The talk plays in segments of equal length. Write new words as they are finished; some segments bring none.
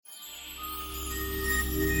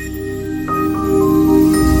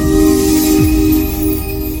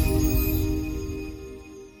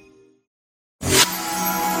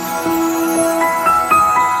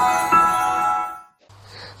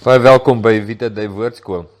Baie welkom by Vita Day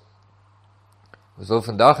Woordskool. Ons wil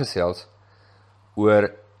vandag gesels oor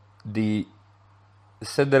die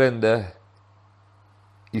sidderende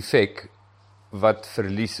effek wat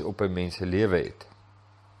verlies op 'n mens se lewe het.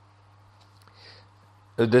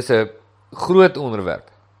 Dit is 'n groot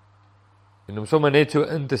onderwerp. En om sommer net so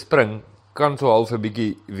in te spring, kan so half 'n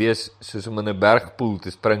bietjie wees soos om in 'n bergpoel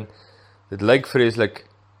te spring. Dit lyk vreeslik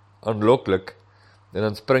aanloklik. En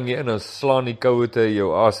dan spring jy in en slaan die kouete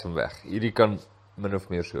jou asem weg. Hierdie kan min of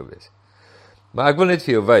meer so wees. Maar ek wil net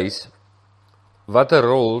vir jou wys, wat 'n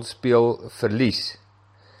rol speel verlies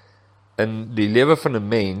in die lewe van 'n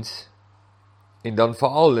mens, en dan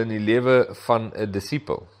veral in die lewe van 'n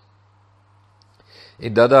disipel.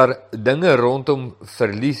 En dat daar dinge rondom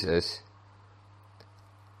verlies is,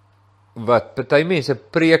 wat party mense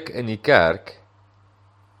preek in die kerk,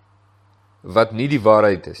 wat nie die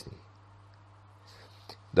waarheid is nie.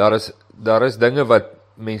 Daar is dinge wat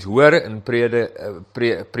mens hoor in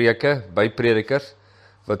preke, by predikers,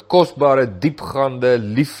 wat kosbare, diepgaande,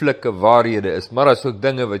 lieflike waarhede is, maar as ook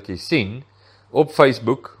dinge wat jy sien, op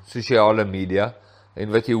Facebook, sosiale media, en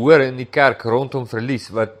wat jy hoor in die kerk rondom verlies,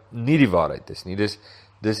 wat nie die waarheid is nie,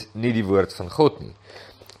 dis nie die woord van God nie.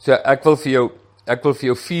 So ek wil vir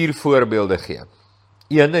jou 4 voorbeelde gee.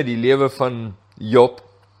 1 uit die lewe van Job,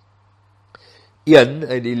 1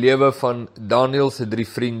 uit die lewe van Daniel se 3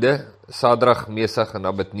 vriende, Sadrag, Mesach en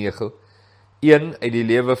Abednego, 1 uit die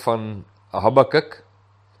lewe van Habakuk,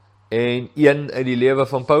 en 1 uit die lewe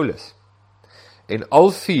van Paulus. En al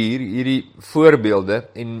 4 hierdie voorbeelde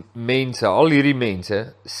en mense, al hierdie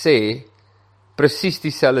mense, sê presies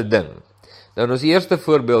dieselfde ding. Nou in ons eerste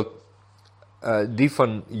voorbeeld, die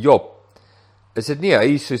van Job, is dit nie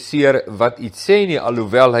hy so seer wat iets sê nie,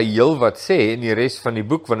 alhoewel hy heel wat sê in die res van die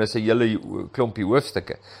boek, want is 'n hele klompie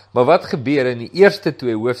hoofstukke. Maar wat gebeur in die eerste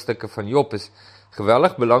 2 hoofstukke van Job is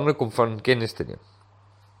geweldig belangrik om van kennis te neem.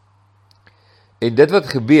 En dit wat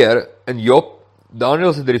gebeur in Job,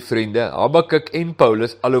 Daniel se 3 vriende, Habakuk en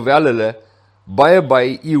Paulus, alhoewel hulle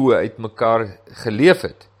baie eeue uit mekaar geleef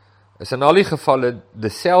het, is in al die gevalle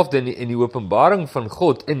dieselfde in die openbaring van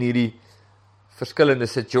God in hierdie verskillende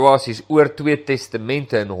situasies oor 2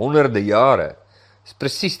 testamente in honderde jare, is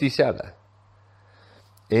presies dieselfde.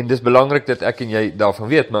 En dis belangrik dat ek en jy daarvan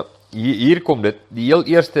weet, maar hier kom dit, die heel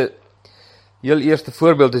eerste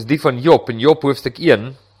voorbeeld is die van Job. In Job hoofstuk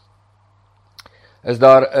 1 is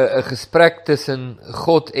daar 'n gesprek tussen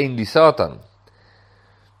God en die Satan.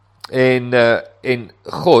 En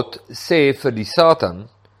God sê vir die Satan,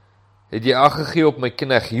 het jy ag gegee op my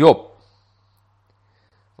knegt Job?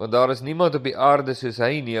 Want daar is niemand op die aarde soos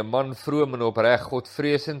hy nie, 'n man vroom en opreg,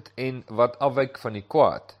 Godvreesend en wat afwyk van die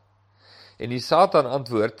kwaad. En die Satan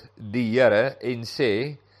antwoord die Here en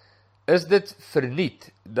sê, is dit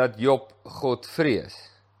verniet dat Job God vrees?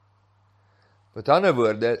 Met ander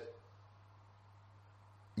woorde,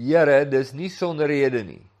 Here, dis nie sonder rede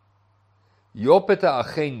nie. Job het 'n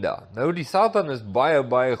agenda. Nou die Satan is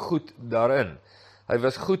baie goed daarin. Hy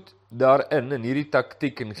was goed daarin, in hierdie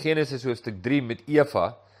taktiek in Genesis hoofstuk 3 met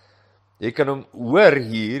Eva. Jy kan hom hoor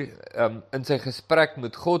hier in sy gesprek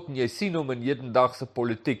met God, en jy sien hom in hedendagse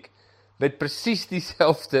politiek met presies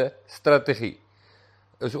dieselfde strategie.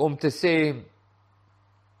 Is om te sê,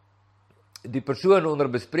 die persoon onder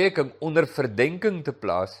bespreking, onder verdenking te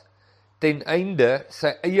plaas, ten einde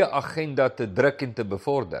sy eie agenda te druk en te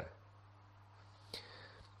bevorder.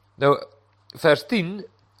 Nou, vers 10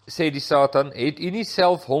 sê die Satan, het u nie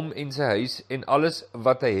self hom en sy huis en alles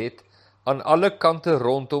wat hy het, aan alle kante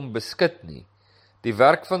rondom beskit nie. Die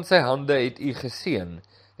werk van sy hande het u geseën,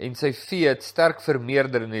 en sy vee het sterk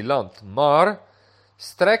vermeerder in die land. Maar,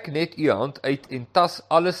 strek net u hand uit en tas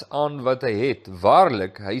alles aan wat hy het.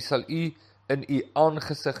 Waarlik, hy sal u in u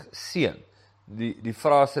aangesig seën. Die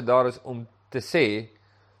frase daar is om te sê,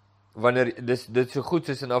 wanneer, dit so goed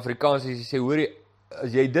soos in Afrikaans, as jy sê, hoor jy,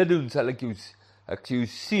 as jy dit doen, sal ek jou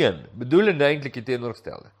seën. Bedoelende eintlik die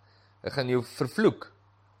teenoorgestelde. Ek gaan jou vervloek.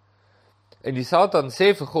 En die Satan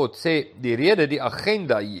sê vir God, sê die rede, die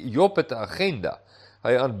agenda, Job het 'n agenda.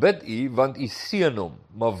 Hy aanbid u, want u seën hom.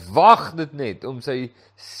 Maar wag dit net, om sy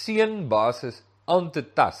seënbasis aan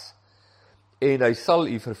te tas. En hy sal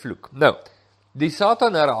u vervloek. Nou, die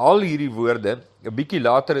Satan herhaal hierdie woorde, 'n bietjie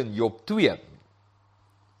later in Job 2.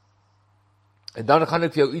 En dan gaan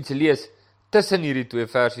ek vir jou iets lees, tussen hierdie 2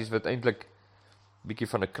 versies, wat eintlik bietjie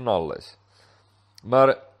van 'n knal is.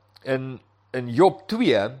 Maar in Job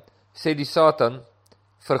 2, sê die Satan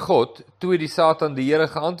vir God, toe die Satan die Here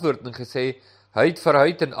geantwoord en gesê, huid vir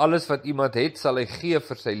huid en alles wat iemand het, sal hy gee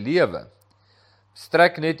vir sy lewe.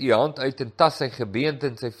 strek net u hand uit en tas sy gebeente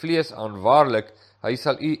en sy vlees aan, waarlik, hy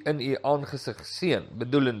sal u in u aangesig seën,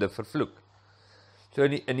 bedoelende vervloek. So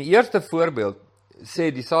in die eerste voorbeeld,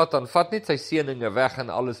 sê die Satan, vat net sy seëninge weg en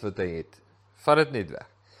alles wat hy het, vat dit net weg.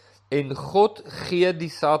 En God gee die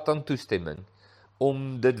Satan toestemming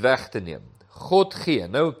om dit weg te neem. God gee,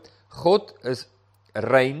 nou, God is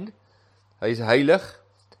rein, hy is heilig,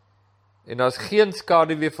 en daar is geen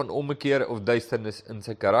skaduwee van ommekeer of duisternis in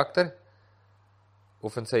sy karakter,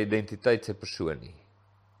 of in sy identiteit, sy persoon nie.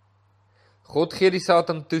 God gee die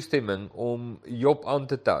Satan toestemming om Job aan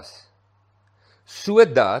te tas,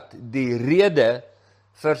 sodat die rede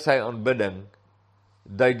vir sy aanbidding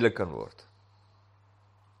duidelik kan word.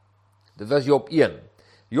 Dit was Job 1.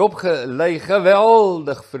 Job ly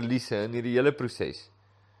geweldig verliese in hierdie hele proses,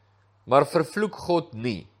 maar vervloek God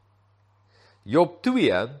nie. Job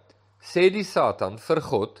 2 sê die Satan vir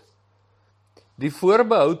God, die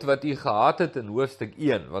voorbehoud wat hy gehad het in hoofstuk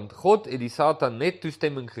 1, want God het die Satan net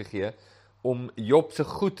toestemming gegee om Job se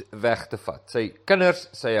goed weg te vat, sy kinders,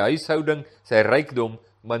 sy huishouding, sy rykdom,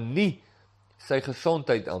 maar nie sy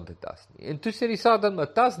gesondheid aan te tas nie. En toe sê die Satan,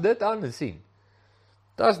 maar tas dit aan en sien,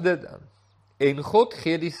 tas dit aan. En God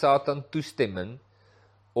gee die Satan toestemming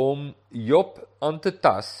om Job aan te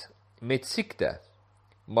tas met siekte,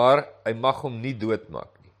 maar hy mag hom nie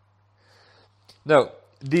doodmaak nie. Nou,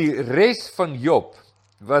 die res van Job,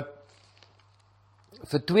 wat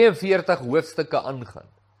vir 42 hoofstukke aangaan,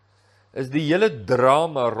 is die hele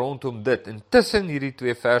drama rondom dit, en tussen hierdie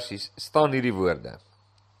twee versies staan hierdie woorde.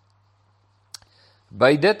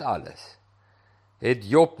 By dit alles het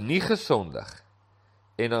Job nie gesondig,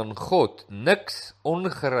 en aan God niks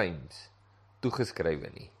ongeryms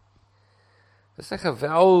toegeskrywe nie. Dit is 'n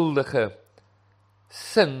geweldige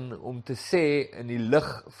sin om te sê in die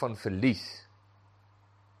lig van verlies.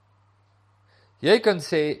 Jy kan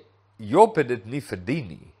sê, Job het dit nie verdien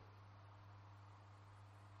nie.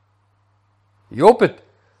 Job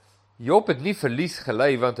het nie verlies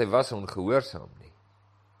gely, want hy was ongehoorsaam nie.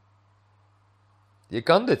 Jy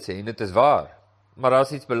kan dit sê, en dit is waar, maar daar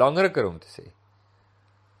is iets belangriker om te sê.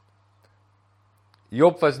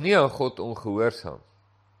 Job was nie aan God ongehoorsaam,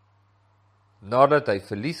 nadat hy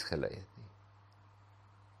verlies gely het nie.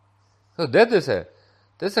 Nou, dit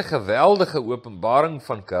is 'n geweldige openbaring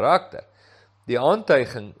van karakter. Die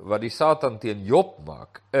aantuiging wat die Satan teen Job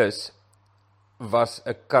maak, was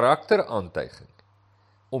 'n karakteraantuiging,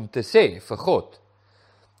 om te sê vir God,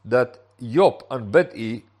 dat Job aanbid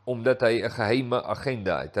u, omdat hy 'n geheime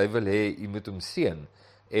agenda het. Hy wil hê, u moet hom seën,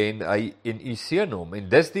 en u seën hom, en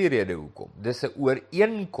dis die rede hoekom. Dis 'n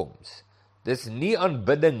ooreenkoms, dis nie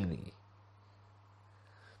aanbidding nie.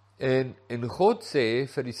 En God sê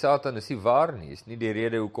vir die Satan, is nie waar nie, is nie die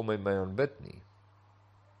rede hoekom hy my aanbid nie.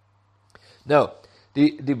 Nou,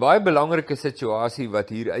 die baie belangrike situasie wat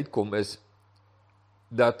hier uitkom is,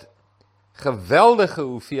 dat geweldige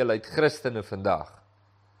hoeveelheid Christene vandag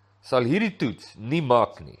sal hierdie toets nie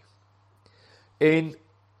maak nie. En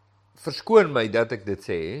verskoon my dat ek dit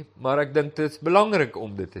sê, maar ek dink dit is belangrik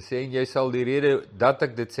om dit te sê, en jy sal die rede dat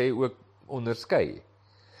ek dit sê ook onderskei.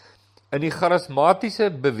 In die charismatiese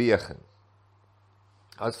beweging,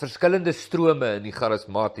 as verskillende strome in die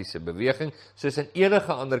charismatiese beweging, soos in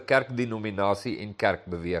enige ander kerkdenominasie en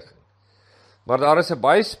kerkbeweging. Maar daar is 'n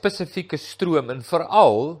baie spesifieke stroom, en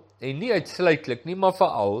veral, en nie uitsluitlik nie, maar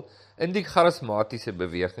veral, in die charismatiese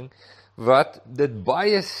beweging, wat dit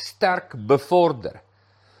baie sterk bevorder,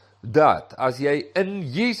 dat as jy in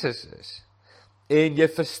Jesus is, en jy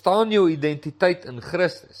verstaan jou identiteit in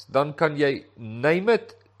Christus, dan kan jy name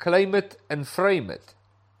it, claim it, en frame it.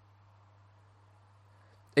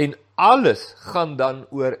 En alles gaan dan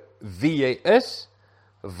oor wie jy is,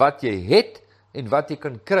 wat jy het, en wat jy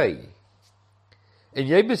kan kry. En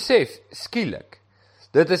jy besef, skielik,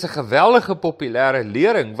 dit is 'n geweldige populêre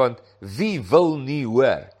lering, want wie wil nie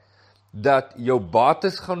hoor, dat jou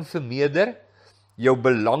bates gaan vermeerder, jou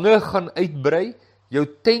belange gaan uitbrei, jou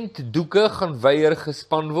tentdoeke gaan weier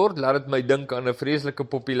gespan word, laat dit my dink aan 'n vreeslike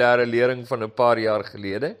populêre lering van 'n paar jaar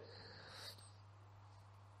gelede.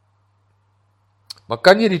 Maar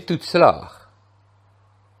kan jy die toets slaag?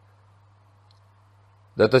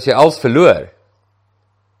 Dat as jy alles verloor,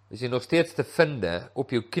 is jy nog steeds te vinde op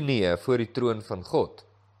jou knieë voor die troon van God,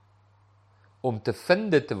 om te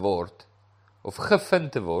vinde te word, of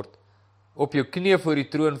gevind te word, op jou knieë voor die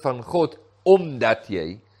troon van God, omdat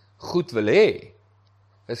jy goed wil hê.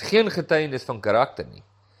 Is geen getuienis van karakter nie,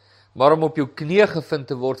 maar om op jou knieë gevind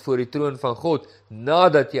te word voor die troon van God,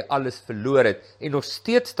 nadat jy alles verloor het, en nog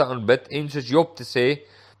steeds te aanbid, en soos Job te sê,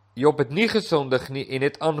 Job het nie gesondig nie, en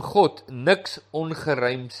het aan God niks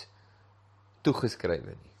ongeryms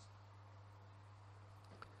toegeskrywe nie.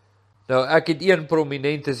 Nou, ek het een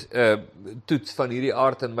prominente toets van hierdie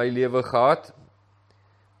aard in my lewe gehad,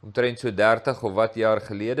 omtrent so 30 of wat jaar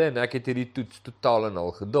gelede, en ek het hierdie toets totaal en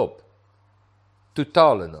al gedop.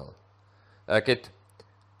 Totaal en al. Ek het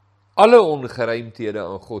alle ongeruimthede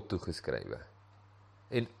aan God toegeskrywe.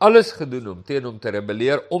 En alles gedoen om teen hom te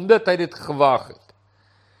rebelleer, omdat hy dit gewaag het,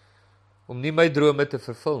 om nie my drome te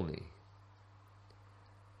vervul nie.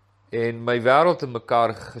 En my wêreld in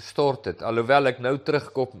mekaar gestort het, alhoewel ek nou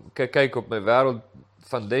kyk op my wêreld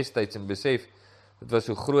van destyds en besef, dit was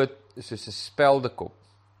so groot soos 'n speldekop.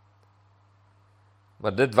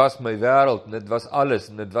 Maar dit was my wêreld, en dit was alles,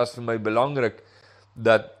 en dit was vir my belangrik,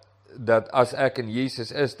 dat as ek in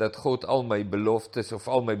Jesus is, dat God al my beloftes, of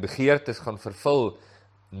al my begeertes gaan vervul.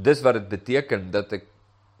 Dis wat dit beteken,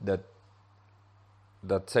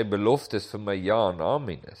 dat sy beloftes vir my ja en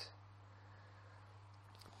amen is.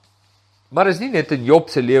 Maar is nie net in Job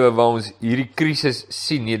se lewe waar ons hierdie krisis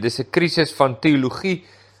sien nie, dis 'n krisis van teologie,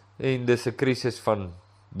 en dis 'n krisis van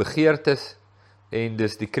begeertes, en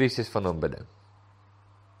dis die krisis van aanbidding.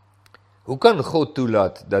 Hoe kan God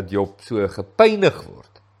toelaat dat Job so gepynig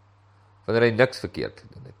word, wanneer hy niks verkeerd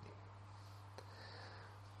gedoen het nie?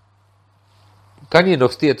 Kan jy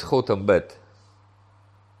nog steeds God aanbid?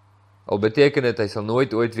 Al beteken dit, hy sal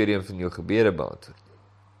nooit ooit weer een van jou gebede beantwoord nie.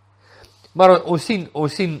 Maar ons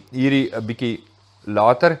sien hierdie 'n bietjie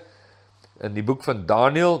later, in die boek van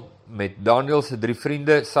Daniël, met Daniël se 3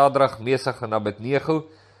 vriende, Sadrag, Mesach en Abednego,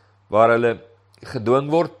 waar hulle gedwing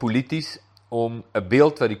word, polities, om 'n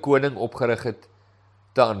beeld wat die koning opgerig het,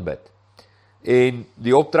 te aanbid. En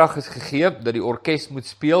die opdrag is gegee, dat die orkes moet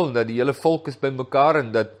speel, en dat die hele volk is bymekaar,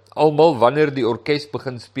 en dat almal, wanneer die orkes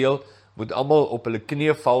begin speel, moet almal op hulle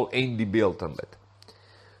knieë val en die beeld aanbid.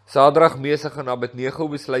 Sadrag, Mesach en Abednego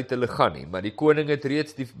besluit hulle gaan nie, maar die koning het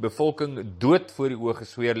reeds die bevolking dood voor die oë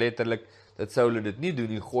gesweer, letterlik, dat sou hulle dit nie doen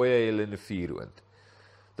nie, gooi hy hulle in 'n vuuroond.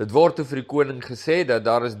 Dit word toe vir die koning gesê, dat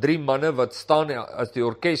daar is 3 manne wat staan, as die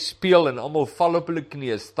orkes speel, en almal val op hulle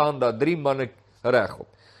knieë, staan daar 3 manne regop.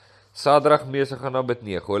 Sadrag, Mesach en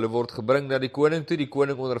Abednego, hulle word gebring na die koning toe, die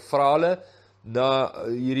koning ondervra hulle, na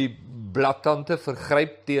hierdie bladdtante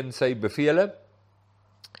vergryp teen sy bevele,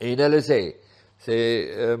 en hulle sê,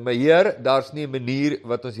 my heer, daar's nie 'n manier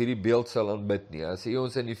wat ons hierdie beeld sal aanbid nie. As hy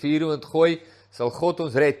ons in die vuuroond gooi, sal God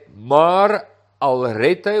ons red, maar al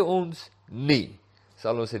red hy ons nie,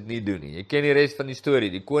 sal ons dit nie doen nie. Jy ken die res van die storie,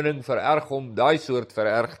 die koning vererg hom, daai soort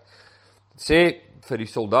vererg, sê vir die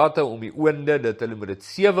soldate om die oonde, dat hulle moet dit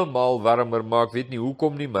 7 maal warmer maak, weet nie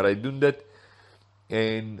hoekom nie, maar hy doen dit,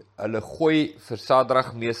 en hulle gooi vir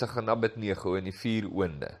Sadrag, Mesach en Abednego in die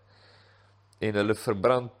vuuroonde, en hulle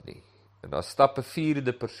verbrand nie. En daar stap 'n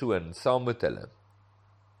 4de persoon saam met hulle,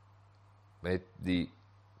 met die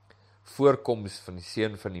voorkoms van die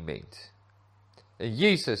seun van die mens. En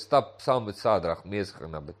Jesus stap saam met Sadrag, Mesach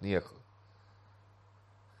en Abednego.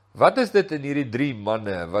 Wat is dit in hierdie 3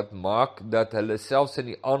 manne, wat maak dat hulle selfs in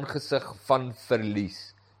die aangesig van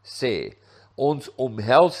verlies, sê, ons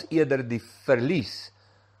omhels eerder die verlies,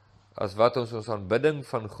 as wat ons aanbidding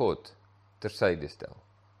van God tersyde stel?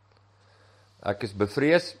 Ek is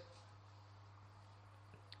bevrees,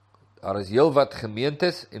 daar is heel wat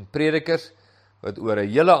gemeentes en predikers, wat oor 'n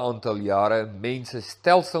hele aantal jare mense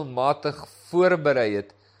stelselmatig voorberei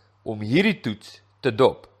het, om hierdie toets te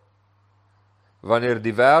dop. Wanneer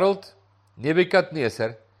die wêreld,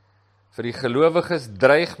 Nebukadneser, vir die gelowiges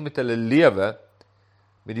dreig met hulle lewe,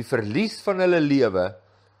 met die verlies van hulle lewe,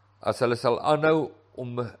 as hulle sal aanhou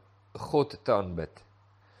om God te aanbid.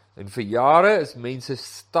 En vir jare is mense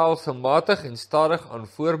stelselmatig en stadig aan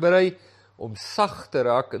voorberei, om sag te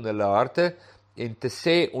raak in hulle harte, en te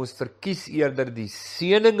sê, ons verkies eerder die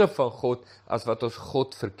seëninge van God, as wat ons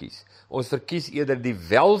God verkies. Ons verkies eerder die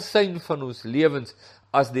welsyn van ons lewens,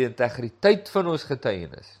 as die integriteit van ons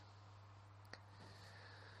getuienis.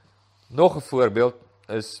 Nog 'n voorbeeld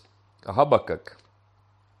is Habakuk.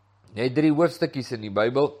 Jy het 3 hoofstukkies in die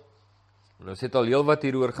Bybel, en ons het al heel wat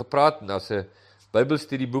hieroor gepraat, en as 'n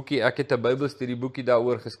Bybelstudieboekie, ek het 'n Bybelstudieboekie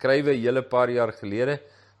daaroor geskrywe, hele paar jaar gelede,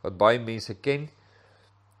 wat baie mense ken,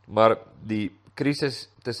 maar die krisis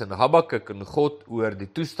tussen Habakuk en God oor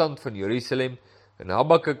die toestand van Jerusalem, en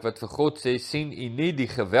Habakuk wat vir God sê, sien u nie die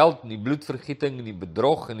geweld, en die bloedvergieting, en die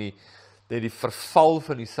bedrog, en die verval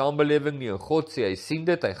van die samelewing nie, en God sê, hy sien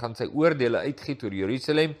dit, hy gaan sy oordeele uitgiet oor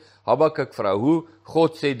Jerusalem. Habakuk vra hoe,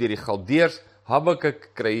 God sê deur die Galdeërs,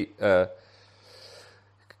 Habakuk kry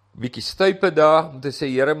bietjie stuipe daar, om te sê,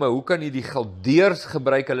 Here, maar hoe kan jy die Galdeërs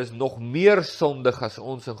gebruik, hulle is nog meer sondig as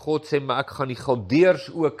ons, en God sê, maar ek gaan die Galdeërs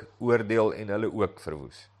ook oordeel, en hulle ook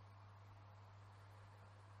verwoes.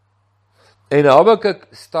 En Habakuk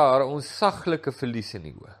staar onsaglike verlies in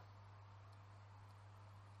die oë.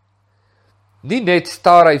 Nie net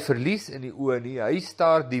staar hy verlies in die oë nie, hy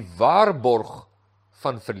staar die waarborg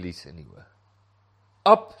van verlies in die oë.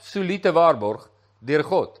 Absolute waarborg deur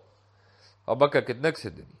God. Habakuk het niks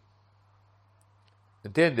te doen nie.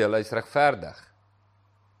 Inteendeel, hy is regverdig.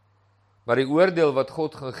 Maar die oordeel wat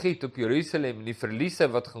God gaan giet op Jerusalem en die verliese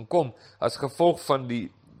wat gaan kom as gevolg van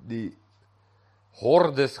die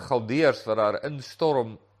hordes Galdeërs wat daar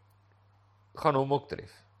instorm, gaan hom ook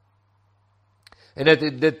tref. En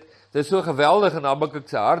dit is so geweldig in Habakuk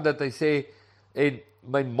se hart dat hy sê, en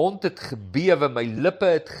my mond het gebewe, my lippe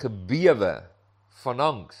het gebewe van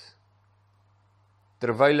angs,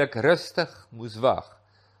 terwyl ek rustig moes wag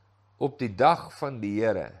op die dag van die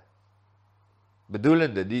Here,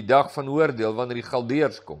 bedoelende die dag van oordeel, wanneer die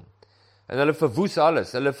Galdeërs kom, en hulle verwoes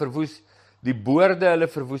alles, hulle verwoes die boorde, hulle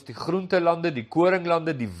verwoes die groentelande, die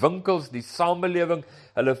koringlande, die winkels, die samelewing,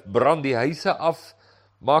 hulle brand die huise af,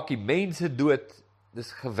 maak die mense dood, dis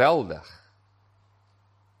geweldig.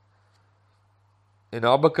 En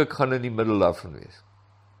Habakuk gaan in die middel daarvan wees.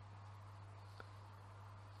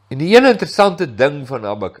 En die een interessante ding van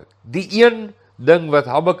Habakuk, die een ding wat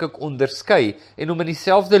Habakuk onderskei en hom in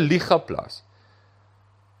dieselfde liga plaas,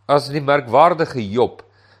 as die merkwaardige Job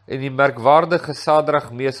en die merkwaardige Sadrag,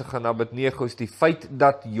 Mesach en Abednego, is die feit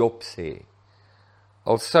dat Job sê,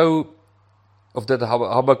 al sou, of dit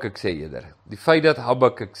Habakuk sê eerder, die feit dat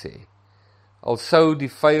Habakuk sê, al sou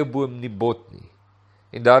die vyeboom nie bot nie,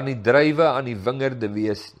 en daar nie druiwe aan die wingerde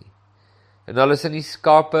wees nie, en al is in die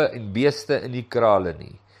skape en beeste in die krale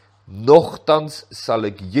nie, nogtans sal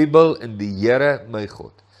ek jubel in die Here my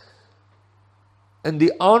God. In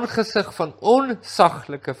die aangesig van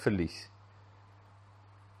onsaglike verlies,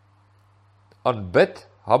 aanbid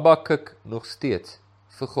Habakuk nog steeds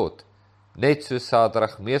vir God, net soos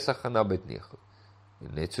Sadrag, Mesach en Abednego,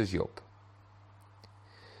 en net soos Job.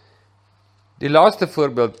 Die laaste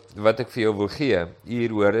voorbeeld wat ek vir jou wil gee,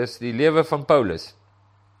 hieroor is die lewe van Paulus,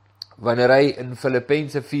 wanneer hy in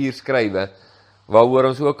Filippense 4 skrywe,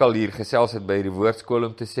 waaroor ons ook al hier gesels het by die woordskool,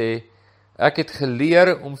 om te sê, ek het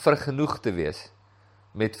geleer om vergenoeg te wees,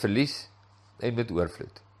 met verlies en met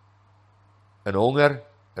oorvloed, in honger,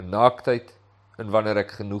 in naaktheid, en wanneer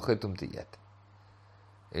ek genoeg het om te eet.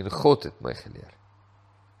 En God het my geleer,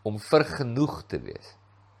 om vergenoeg te wees,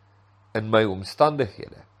 in my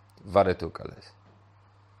omstandighede, wat dit ook al is.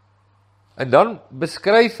 En dan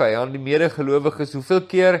beskryf hy aan die medegelowiges hoeveel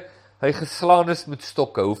keer hy geslaan is met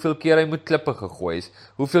stokke, hoeveel keer hy met klippe gegooi is,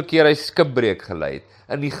 hoeveel keer hy skipbreek gelei het,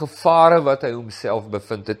 en die gevare wat hy homself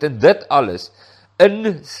bevind het, en dit alles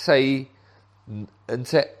in sy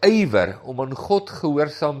ywer om aan God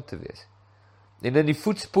gehoorsaam te wees, en in die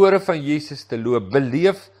voetspore van Jesus te loop,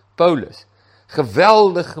 beleef Paulus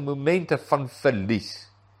geweldige momente van verlies,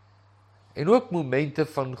 en ook momente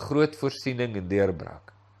van groot voorsiening en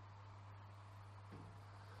deurbraak.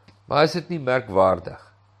 Maar is dit nie merkwaardig,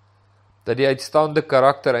 dat die uitstaande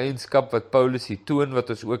karaktereienskap wat Paulus hier toon,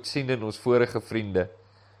 wat ons ook sien in ons vorige vriende,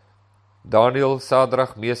 Daniel,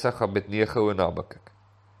 Sadrag, Mesach, Abednego en Habakuk.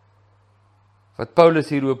 Wat Paulus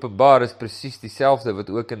hier openbaar is presies dieselfde wat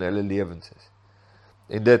ook in hulle lewens is.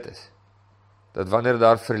 En dit is, dat wanneer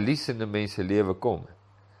daar verlies in 'n mens se lewe kom,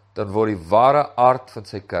 dan word die ware aard van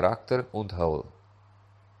sy karakter onthul.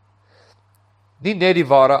 Nie net die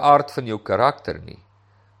ware aard van jou karakter nie,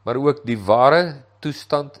 maar ook die ware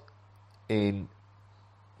toestand en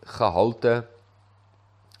gehalte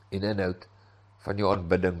en inhoud van jou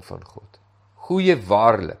aanbidding van God. Hoe jy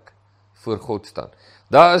waarlik voor God staan.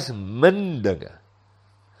 Daar is min dinge.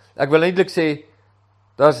 Ek wil eintlik sê,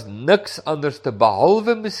 daar is niks anders te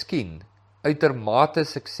behalwe miskien uitermate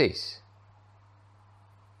sukses.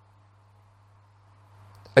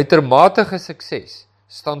 Uitermate sukses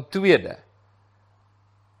staan tweede,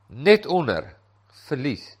 net onder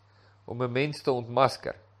verlies, om 'n mens te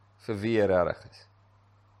ontmasker vir wie hy regtig is.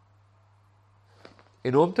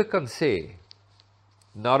 En om te kan sê,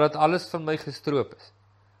 nadat alles van my gestroop is,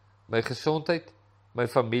 my gesondheid, my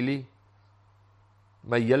familie,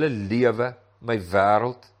 my hele lewe, my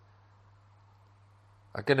wêreld,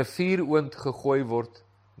 ek in 'n vuuroond gegooi word,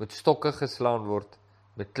 met stokke geslaan word,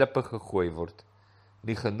 met klippe gegooi word,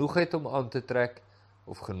 nie genoeg het om aan te trek,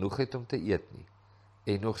 of genoeg het om te eet nie,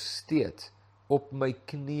 en nog steeds op my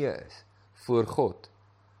knieë is, voor God,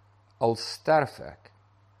 al sterf ek,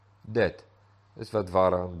 dit is wat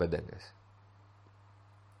ware aanbidding is.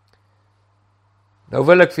 Nou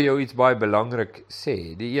wil ek vir jou iets baie belangrik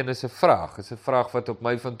sê, die een is 'n vraag wat op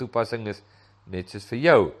my van toepassing is, net soos vir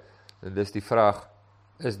jou, en dis die vraag,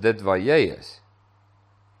 is dit waar jy is?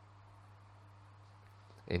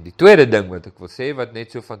 En die tweede ding wat ek wil sê, wat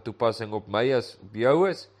net so van toepassing op my as op jou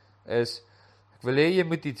is, ek wil hê jy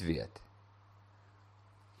moet iets weet.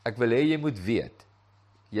 ek wil hê jy moet weet,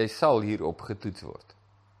 jy sal hierop getoets word.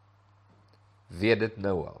 Weet dit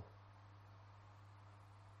nou al.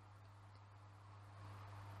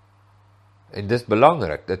 En dis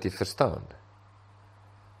belangrik dat jy verstaan.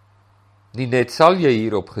 Nie net sal jy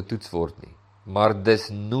hierop getoets word nie, maar dis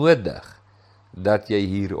nodig dat jy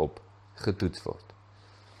hierop getoets word.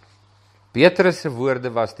 Petrus se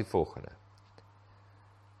woorde was die volgende: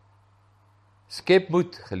 skep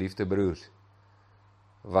moed, geliefde broers,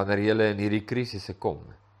 wanneer julle in hierdie krisisse kom,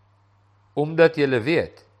 omdat julle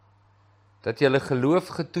weet dat julle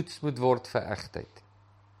geloof getoets moet word vir egtheid,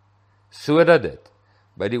 sodat dit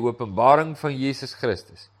by die openbaring van Jesus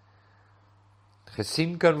Christus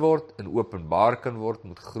gesien kan word en openbaar kan word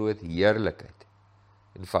met groot heerlikheid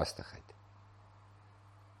en vastigheid.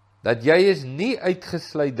 Dat jy is nie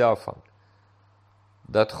uitgesluit daarvan,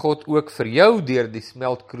 dat God ook vir jou deur die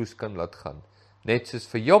smeltkroes kan laat gaan, net soos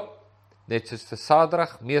vir Job, net soos vir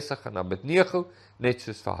Sadrag, Mesach en Abednego, net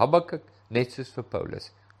soos vir Habakuk, net soos vir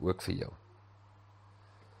Paulus, ook vir jou.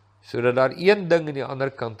 Sodat daar een ding aan die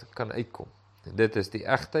ander kant kan uitkom, en dit is die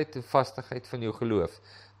egtheid en vastigheid van jou geloof,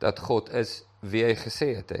 dat God is wie hy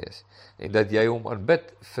gesê het hy is, en dat jy hom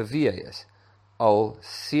aanbid vir wie hy is, al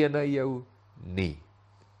seën hy jou nie.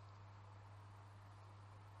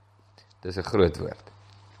 Dis 'n groot woord.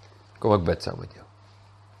 Kom ek bid saam met jou.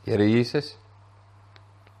 Here Jesus,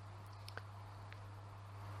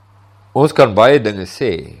 ons kan baie dinge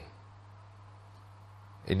sê,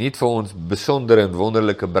 en nie vir ons besondere en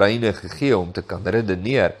wonderlike breine gegee om te kan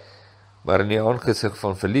redeneer, maar in die aangesig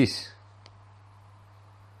van verlies,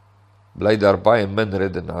 bly daar baie min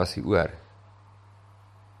redenasie oor.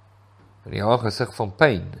 In die aangesig van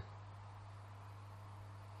pyn,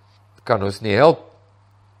 kan ons nie help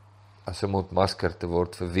as om ontmasker te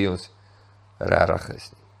word vir wie ons regtig is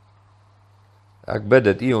nie. Ek bid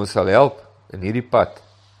dat U ons sal help in hierdie pad,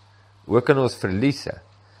 ook in ons verliese,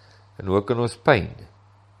 en ook in ons pyn,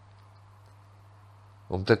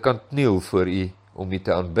 om te kan kniel voor U, om U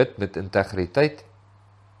te aanbid met integriteit,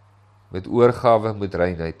 met oorgawe, met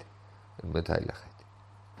reinheid, en met heiligheid.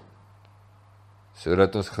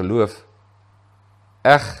 Sodat ons geloof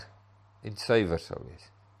eg en suiwer sal wees.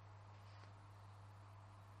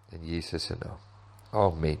 In Jesus se naam.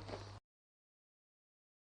 Amen.